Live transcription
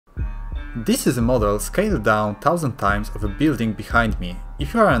This is a model scaled down 1000 times of a building behind me.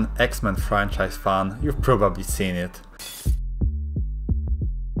 If you are an X-Men franchise fan, you've probably seen it.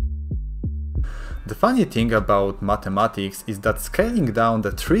 The funny thing about mathematics is that scaling down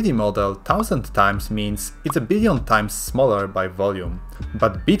the 3D model 1000 times means it's a billion times smaller by volume.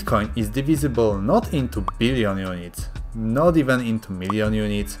 But Bitcoin is divisible not into billion units, not even into million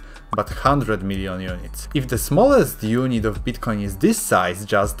units, but 100 million units. If the smallest unit of Bitcoin is this size,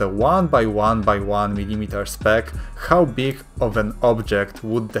 just the 1 by 1 by 1 millimeter speck, how big of an object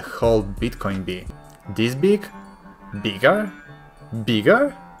would the whole Bitcoin be? This big? Bigger?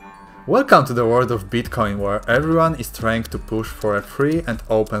 Bigger? Welcome to the world of Bitcoin, where everyone is trying to push for a free and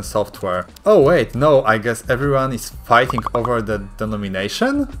open software. Oh wait, no, I guess everyone is fighting over the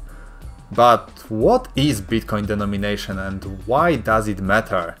denomination? But what is Bitcoin denomination and why does it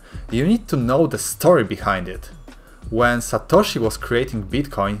matter? You need to know the story behind it. When Satoshi was creating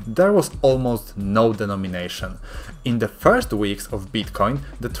Bitcoin, there was almost no denomination. In the first weeks of Bitcoin,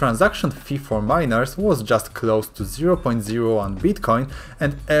 the transaction fee for miners was just close to 0.01 Bitcoin,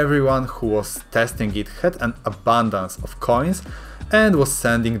 and everyone who was testing it had an abundance of coins and was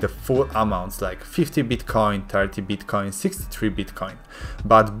sending the full amounts like 50 Bitcoin, 30 Bitcoin, 63 Bitcoin.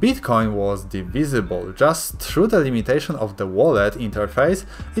 But Bitcoin was divisible. Just through the limitation of the wallet interface,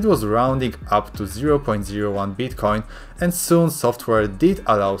 it was rounding up to 0.01 Bitcoin, and soon software did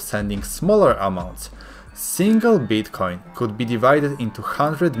allow sending smaller amounts. Single Bitcoin could be divided into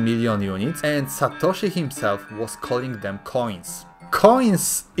 100 million units, and Satoshi himself was calling them coins.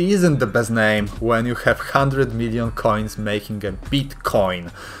 Coins isn't the best name when you have 100 million coins making a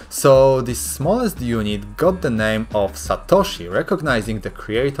Bitcoin. So the smallest unit got the name of Satoshi, recognizing the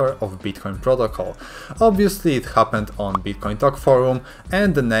creator of Bitcoin protocol. Obviously it happened on Bitcoin Talk forum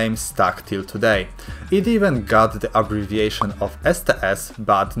and the name stuck till today. It even got the abbreviation of STS,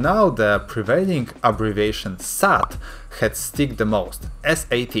 but now the prevailing abbreviation SAT had stick the most,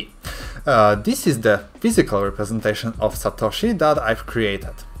 SAT. This is the physical representation of Satoshi that I've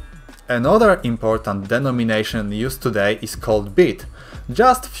created. Another important denomination used today is called bit.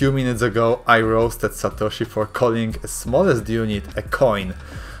 Just a few minutes ago I roasted Satoshi for calling a smallest unit a coin.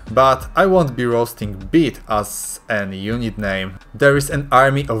 But I won't be roasting bit as an unit name. There is an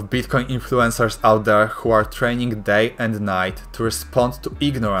army of Bitcoin influencers out there who are training day and night to respond to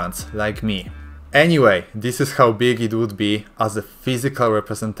ignorance like me. Anyway, this is how big it would be as a physical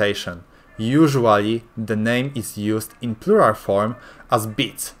representation. Usually, the name is used in plural form as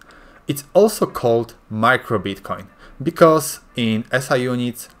bits. It's also called micro-Bitcoin, because in SI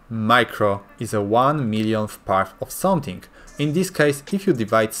units, micro is a 1 millionth part of something. In this case, if you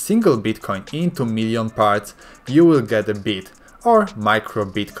divide single Bitcoin into million parts, you will get a bit, or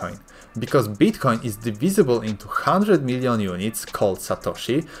micro-Bitcoin. Because Bitcoin is divisible into 100 million units called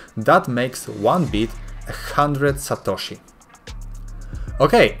Satoshi, that makes 1 bit 100 Satoshi.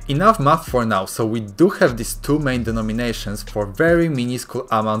 Okay, enough math for now, so we do have these two main denominations for very minuscule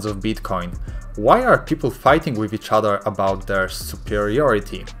amounts of Bitcoin. Why are people fighting with each other about their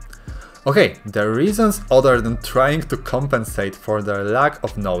superiority? Okay, the reasons other than trying to compensate for their lack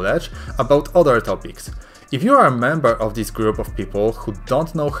of knowledge about other topics. If you are a member of this group of people who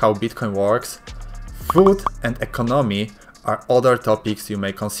don't know how Bitcoin works, food and economy are other topics you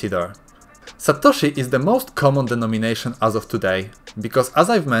may consider. Satoshi is the most common denomination as of today, because as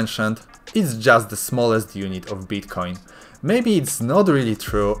I've mentioned, it's just the smallest unit of Bitcoin. Maybe it's not really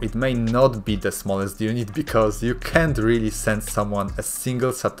true, it may not be the smallest unit because you can't really send someone a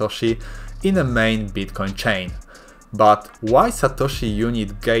single Satoshi in a main Bitcoin chain. But why Satoshi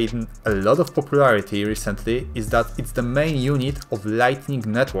unit gained a lot of popularity recently is that it's the main unit of Lightning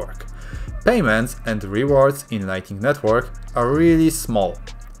Network. Payments and rewards in Lightning Network are really small.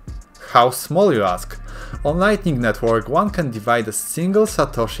 How small, you ask? On Lightning Network, one can divide a single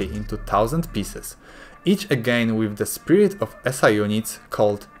Satoshi into 1000 pieces, each again with the spirit of SI units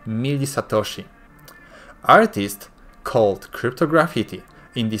called milisatoshi. Artist called Cryptograffiti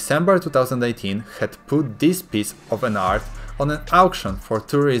in December 2018 had put this piece of an art on an auction for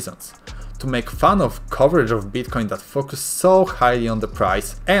two reasons: to make fun of coverage of Bitcoin that focused so highly on the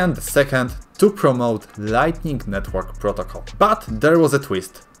price, and the second, to promote Lightning Network protocol. But there was a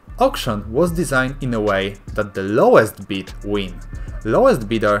twist. Auction was designed in a way that the lowest bid win. Lowest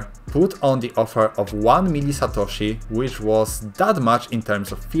bidder put on the offer of 1 milisatoshi, which was that much in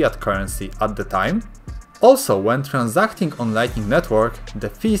terms of fiat currency at the time. Also, when transacting on Lightning Network, the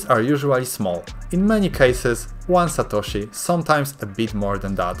fees are usually small. In many cases, 1 satoshi, sometimes a bit more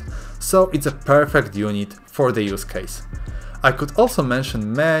than that. So it's a perfect unit for the use case. I could also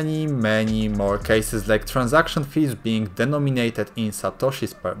mention many more cases like transaction fees being denominated in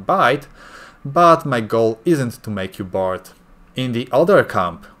satoshis per byte, but my goal isn't to make you bored. In the other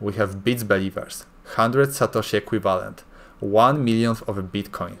camp, we have bits believers, 100 satoshi equivalent, 1 millionth of a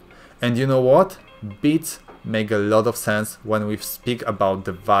Bitcoin. And you know what? Bits make a lot of sense when we speak about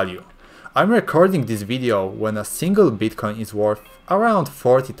the value. I'm recording this video when a single Bitcoin is worth around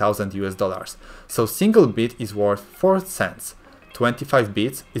 40,000 US dollars. So single bit is worth 4 cents. 25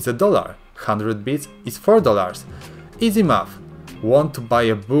 bits is $1. 100 bits is $4. Easy math. Want to buy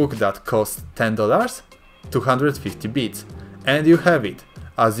a book that costs $10? 250 bits. And you have it.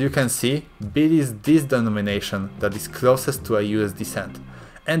 As you can see, bit is this denomination that is closest to a USD cent.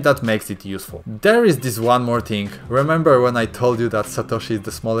 And that makes it useful. There is this one more thing. Remember when I told you that Satoshi is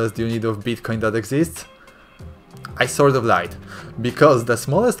the smallest unit of Bitcoin that exists? I sort of lied, because the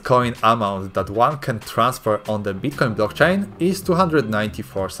smallest coin amount that one can transfer on the Bitcoin blockchain is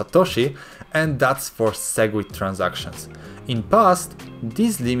 294 Satoshi, and that's for SegWit transactions. In past,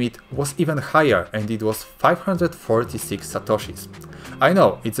 this limit was even higher and it was 546 Satoshis. I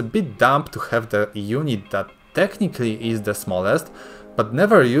know, it's a bit dumb to have the unit that technically is the smallest, but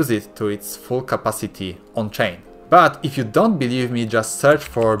never use it to its full capacity on-chain. But if you don't believe me, just search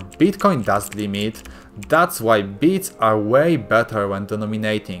for Bitcoin dust limit. That's why bits are way better when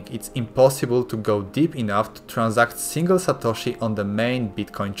denominating. It's impossible to go deep enough to transact single Satoshi on the main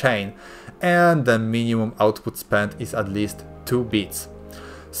Bitcoin chain, and the minimum output spent is at least 2 bits.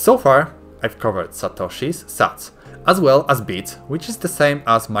 So far, I've covered Satoshis, SATS, as well as bits, which is the same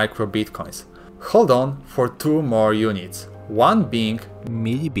as micro Bitcoins. Hold on for 2 more units. One being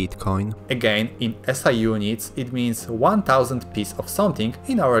milibitcoin. Again, in SI units, it means 1000 piece of something,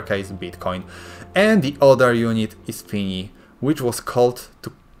 in our case Bitcoin. And the other unit is finney, which was called,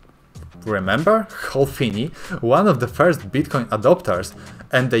 to remember, finney, one of the first Bitcoin adopters,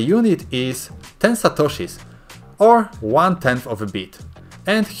 and the unit is 10 satoshis, or 1/10 of a bit.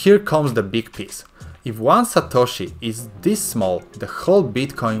 And here comes the big piece. If 1 satoshi is this small, the whole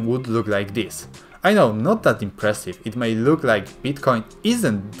Bitcoin would look like this. I know, not that impressive, it may look like Bitcoin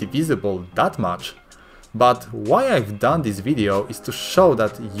isn't divisible that much, but why I've done this video is to show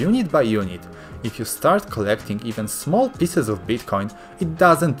that unit by unit, if you start collecting even small pieces of Bitcoin, it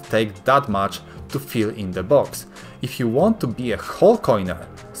doesn't take that much to fill in the box. If you want to be a whole coiner,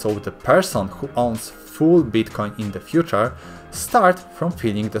 so the person who owns full Bitcoin in the future, start from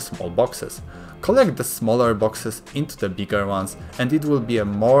filling the small boxes. Collect the smaller boxes into the bigger ones, and it will be a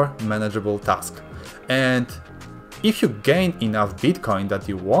more manageable task. And if you gain enough Bitcoin that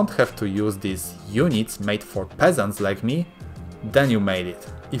you won't have to use these units made for peasants like me, then you made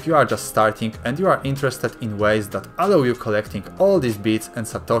it. If you are just starting and you are interested in ways that allow you collecting all these bits and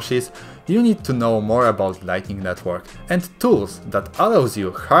satoshis, you need to know more about Lightning Network and tools that allows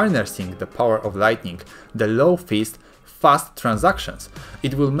you harnessing the power of Lightning, the low fees, fast transactions.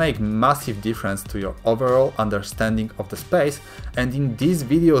 It will make massive difference to your overall understanding of the space, and in these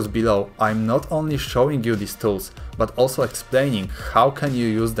videos below I'm not only showing you these tools, but also explaining how can you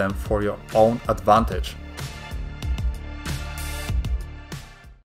use them for your own advantage.